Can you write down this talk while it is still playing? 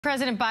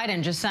President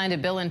Biden just signed a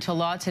bill into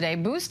law today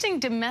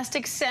boosting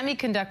domestic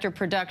semiconductor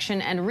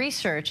production and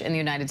research in the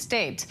United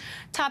States.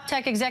 Top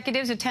tech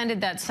executives attended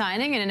that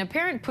signing in an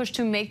apparent push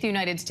to make the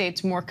United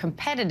States more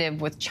competitive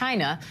with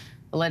China.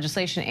 The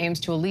legislation aims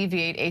to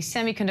alleviate a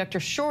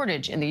semiconductor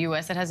shortage in the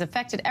U.S. that has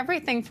affected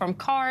everything from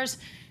cars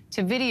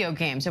to video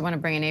games. I want to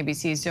bring in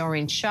ABC's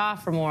Zohreen Shah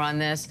for more on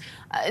this.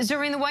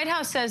 Zohreen, the White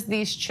House says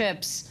these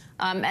chips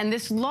and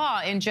this law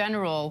in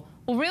general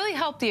will really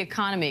help the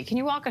economy. Can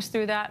you walk us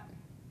through that?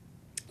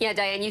 Yeah,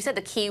 Diane, you said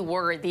the key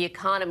word, the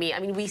economy. I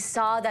mean, we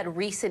saw that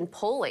recent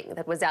polling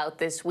that was out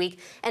this week,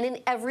 and in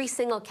every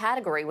single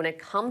category, when it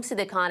comes to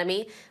the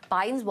economy,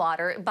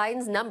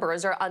 Biden's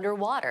numbers are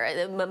underwater.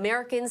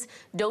 Americans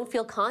don't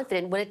feel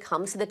confident when it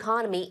comes to the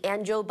economy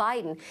and Joe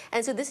Biden.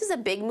 And so this is a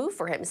big move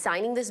for him,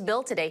 signing this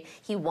bill today.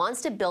 He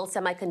wants to build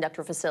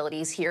semiconductor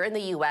facilities here in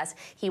the U.S.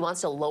 He wants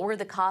to lower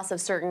the cost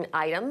of certain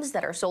items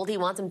that are sold. He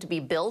wants them to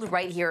be built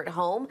right here at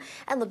home.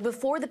 And look,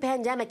 before the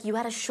pandemic, you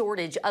had a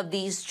shortage of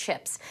these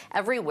chips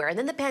everywhere. And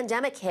then the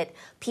pandemic hit,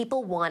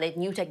 people wanted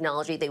new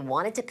technology, they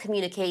wanted to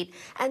communicate,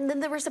 and then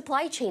there were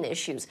supply chain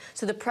issues.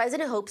 So the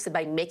president hopes that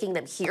by making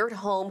them here at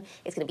home,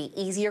 it's going to be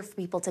easier for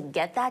people to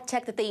get that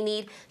tech that they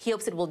need. He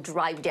hopes it will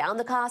drive down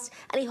the cost,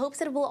 and he hopes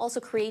that it will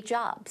also create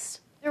jobs.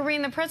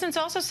 Zohreen, the president's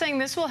also saying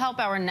this will help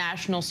our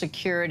national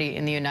security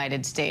in the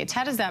United States.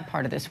 How does that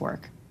part of this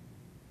work?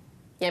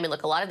 Yeah, I mean,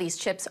 look, a lot of these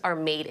chips are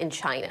made in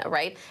China,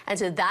 right? And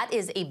so that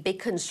is a big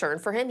concern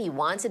for him. He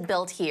wants it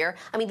built here.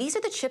 I mean, these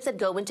are the chips that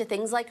go into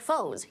things like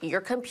phones,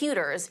 your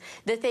computers,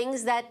 the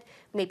things that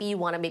maybe you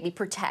want to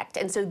protect.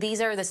 And so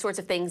these are the sorts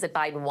of things that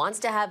Biden wants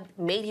to have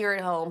made here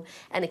at home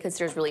and it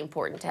considers really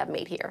important to have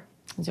made here.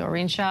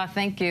 Zohreen Shah,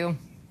 thank you.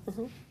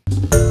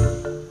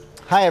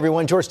 Hi,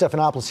 everyone. George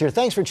Stephanopoulos here.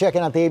 Thanks for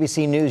checking out the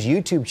ABC News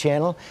YouTube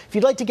channel. If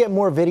you'd like to get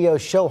more videos,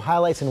 show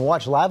highlights, and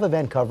watch live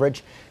event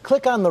coverage,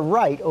 click on the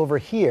right over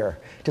here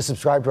to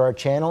subscribe to our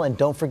channel. And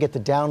don't forget to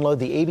download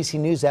the ABC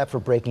News app for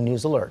breaking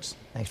news alerts.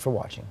 Thanks for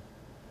watching.